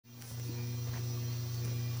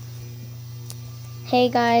Hey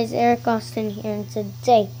guys, Eric Austin here, and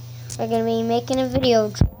today we're going to be making a video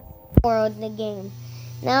of Jurassic World the game.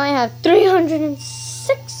 Now I have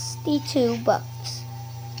 362 bucks.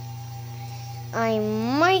 I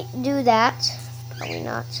might do that, probably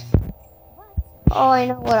not. Oh, I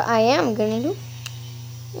know what I am going to do.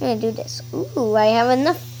 I'm going to do this. Ooh, I have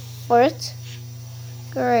enough for it.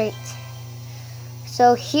 Great.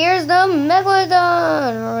 So here's the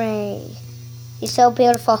Megalodon. Hooray. He's so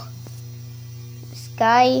beautiful. This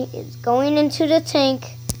guy is going into the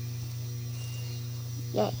tank.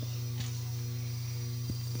 Yay.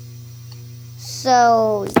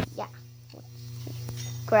 So, yeah. Let's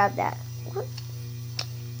grab that. What?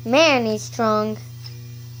 Man, he's strong.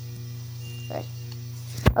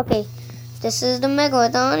 Okay, this is the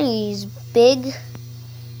Megalodon. He's big.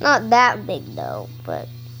 Not that big, though, but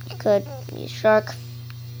he could be a shark.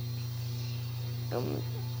 Don't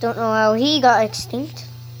know how he got extinct.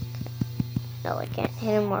 No, I can't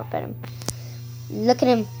hit him or pet him. Look at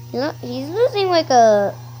him. He's losing like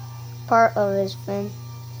a part of his fin.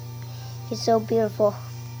 He's so beautiful.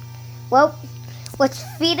 Well, let's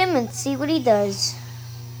feed him and see what he does.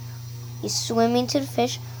 He's swimming to the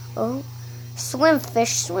fish. Oh, swim,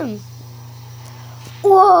 fish, swim.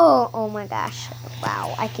 Whoa! Oh my gosh.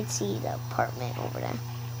 Wow, I could see the apartment over there.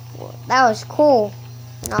 Whoa, that was cool.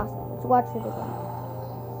 Now, let's watch it again.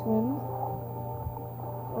 Swim.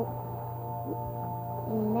 Oh.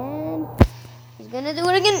 And then he's gonna do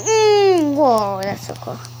it again. Whoa, that's so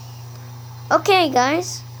cool. Okay,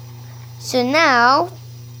 guys. So now,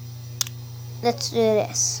 let's do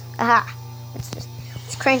this. Aha.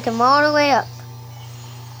 Let's crank him all the way up.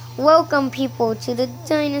 Welcome, people, to the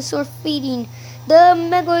dinosaur feeding. The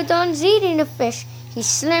Megalodon's eating the fish. He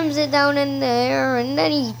slams it down in the air, and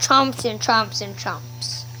then he chomps and chomps and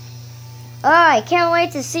chomps. Oh, I can't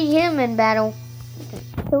wait to see him in battle.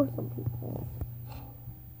 Kill some people.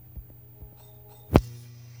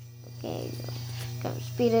 Okay, gotta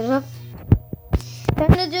speed it up. I'm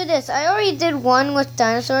gonna do this. I already did one with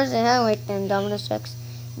dinosaurs. I had like the Indominus Rex.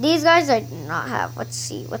 These guys I do not have. Let's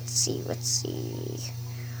see.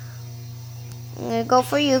 I'm gonna go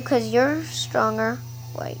for you because you're stronger.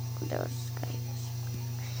 Wait, those guys.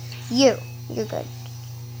 You're good.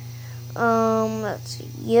 Let's see.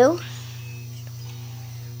 You.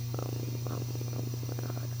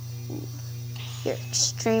 You're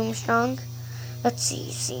extreme strong. Let's see.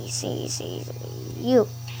 You're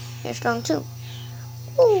strong too.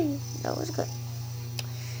 Ooh, that was good.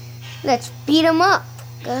 Let's beat them up,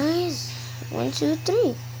 guys. 1, 2,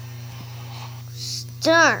 3.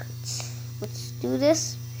 Start. Let's do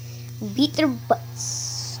this. Beat their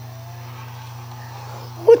butts.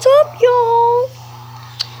 What's up, y'all?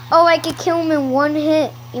 Oh, I could kill him in one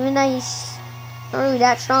hit. Even though he's not really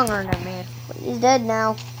that strong or not, man. But he's dead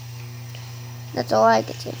now. That's all I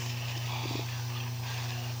could say.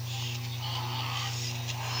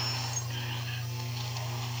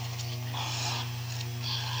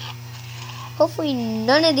 Hopefully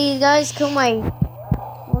none of these guys kill my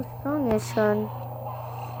most strongest son.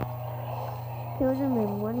 Kills him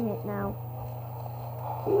in one hit now.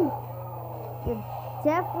 Ooh. You're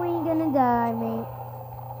definitely gonna die, mate.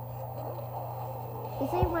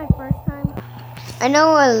 This ain't my first time. I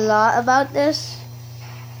know a lot about this.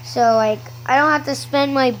 So, like, I don't have to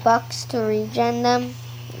spend my bucks to regen them.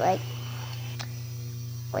 Like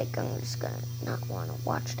I'm just gonna not want to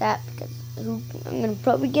watch that because I'm gonna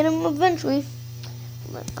probably get them eventually.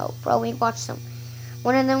 But I'll probably watch some.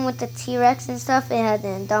 One of them with the T-Rex and stuff, it had the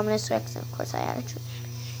Indominus Rex, and of course I had to choose.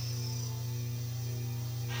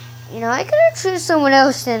 You know, I could have choose someone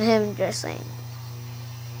else than him, just saying.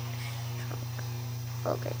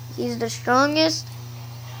 Okay, he's the strongest.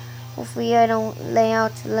 Hopefully I don't lay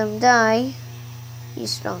out to let him die.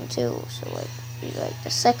 He's strong too, so like he's like the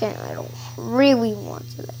second I don't really want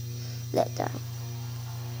to let die.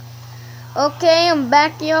 Okay, I'm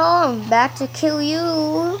back, y'all. I'm back to kill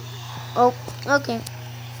you. Oh, okay.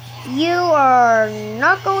 You are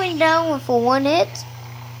not going down with a 1 hit.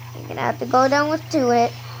 You're gonna have to go down with 2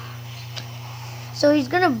 hit. So he's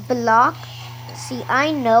gonna block. See,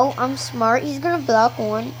 I know I'm smart. He's gonna block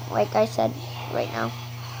 1, like I said right now.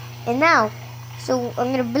 And now, so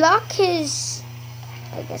I'm gonna block his,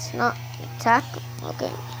 I guess not attack. Okay,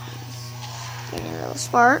 getting a little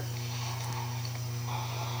smart.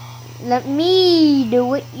 Let me do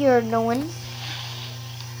what you're doing.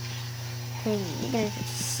 Okay, you're gonna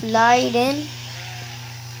slide in.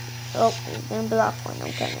 Oh, he's gonna block 1.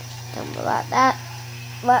 Okay, don't block that.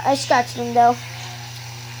 But I scratched him though.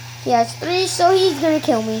 He has 3, so he's gonna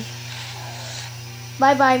kill me.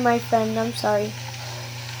 Bye bye, my friend. I'm sorry.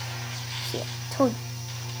 Yeah, told.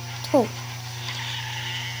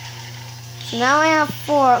 So now I have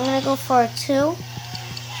 4. I'm gonna go for a 2.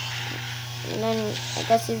 And then I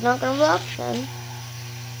guess he's not gonna block then.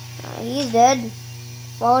 He's dead.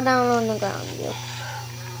 Fall down on the ground, you.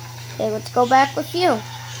 Okay, let's go back with you.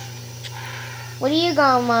 What do you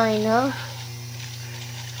got in mind, huh?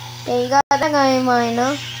 Okay, you got that guy in mind,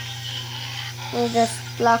 huh? Let me just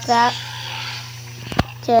block that.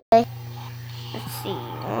 Okay. Let's see.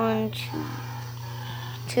 1, 2.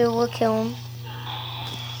 2 will kill him.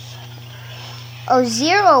 Oh,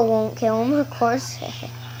 0 won't kill him, of course.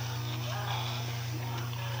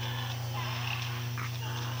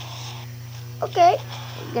 Okay.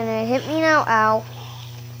 You're gonna hit me now. Ow.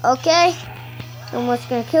 Okay. Almost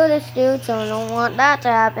gonna kill this dude, so I don't want that to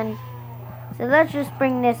happen. So let's just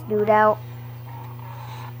bring this dude out.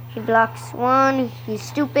 He blocks 1. He's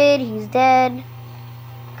stupid. He's dead.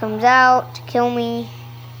 Comes out to kill me.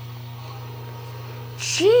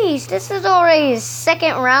 Jeez, this is already his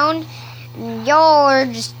 2nd round. And y'all are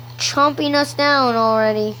just chomping us down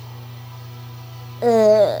already.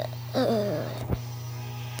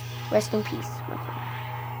 Rest in peace.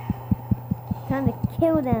 Time to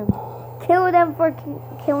kill them. Kill them for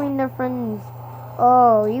killing their friends.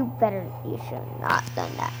 Oh, you should have not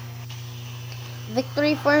done that.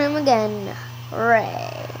 Victory for him again.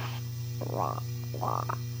 Hooray. Rah,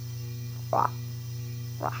 rah, rah,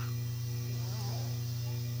 rah.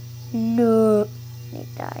 No. They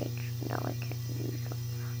died. No, I can't use them.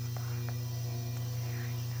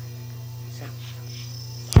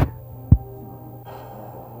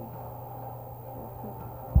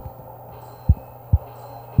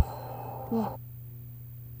 Yeah.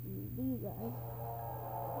 These guys.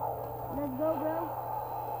 Let's go, bro.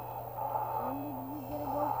 When did you get a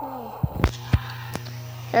GoPro?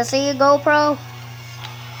 Can I see your GoPro?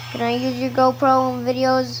 Can I use your GoPro in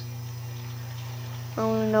videos? I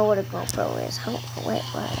don't even know what a GoPro is. Wait,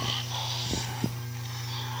 what?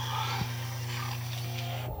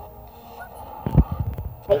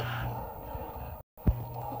 Hey.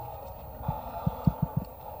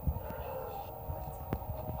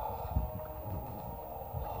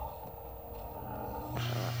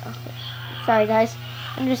 Sorry guys,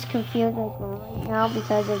 I'm just confused like right now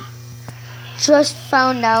because I just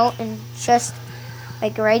found out and just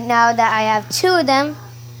like right now that I have 2 of them.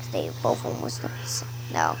 They both almost died.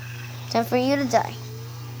 No, time for you to die.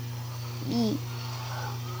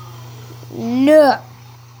 No,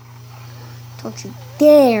 don't you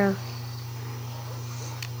dare.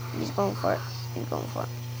 He's going for it. He's going for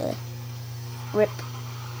it. Rip.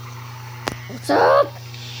 What's up?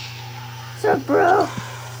 What's up, bro?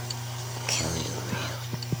 Kill you real.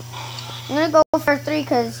 I'm gonna go for 3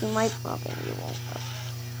 because you might probably you won't.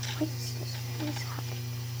 What is this? What is happening?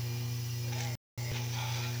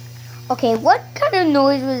 Okay, what kind of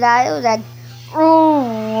noise was that? It was like,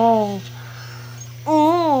 oh,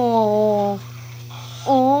 oh,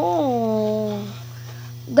 oh.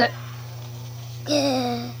 Good.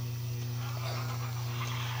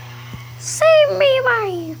 Save me,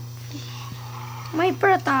 my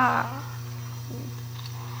brother.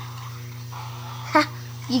 Ha!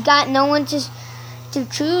 You got no one to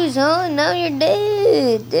choose, huh? Now you're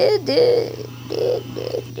dead. Dead.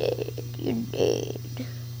 You're dead.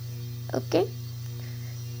 Okay.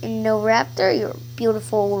 And no raptor, your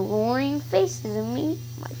beautiful roaring face is in me.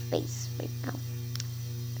 My face right now.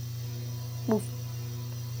 Move.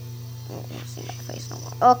 I don't want to see that face no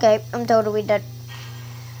more. Okay, I'm totally dead.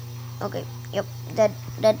 Okay, yep, dead.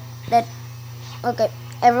 Okay,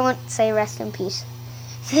 everyone say rest in peace.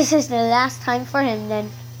 This is the last time for him then.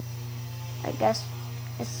 I guess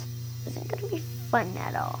this isn't gonna be fun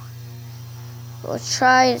at all. We'll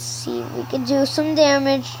try to see if we can do some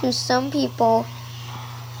damage to some people.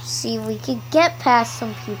 See if we can get past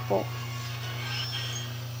some people.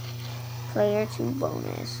 Player 2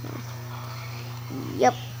 bonus.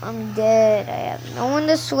 Yep, I'm dead. I have no one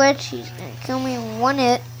to switch. He's gonna kill me in 1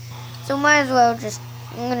 hit. So might as well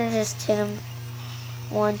I'm gonna just hit him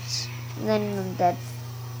once. And then I'm dead.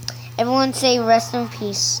 Everyone say rest in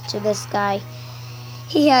peace to this guy.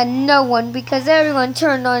 He had no one because everyone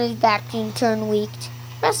turned on his back and turned weak.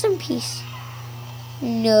 Rest in peace.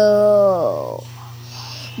 No.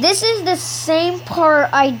 This is the same part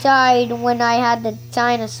I died when I had the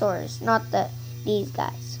dinosaurs, not these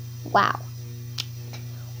guys. Wow.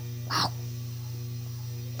 Wow.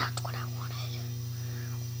 That's what I wanted.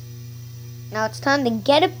 Now it's time to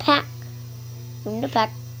get a pack. Give me the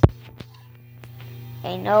pack.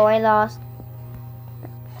 I know I lost.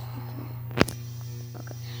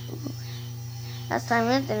 Okay. Last time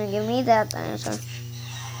it's gonna give me that dinosaur.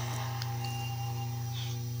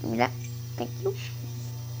 Give me that. Thank you.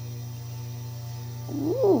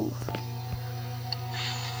 Ooh.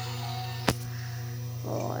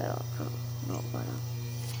 Oh, I don't know about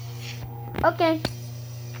that. Okay.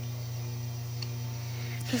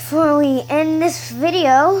 Before we end this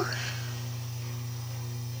video,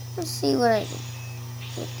 let's see what I can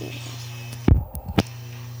with these.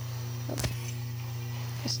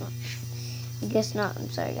 Guess not. I guess not. I'm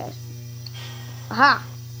sorry, guys. Aha!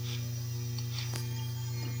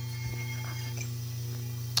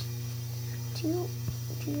 Do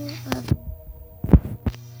you have...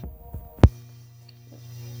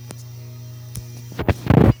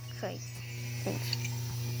 Great. Thanks.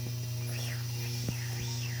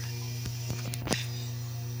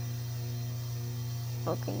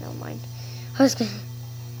 Okay, never mind. I was gonna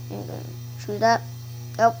choose that.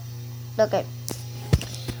 Nope. Okay.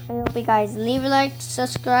 I hope you guys leave a like,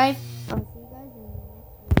 subscribe. I'll see you guys in the next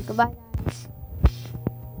video. Goodbye, guys.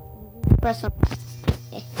 Press on.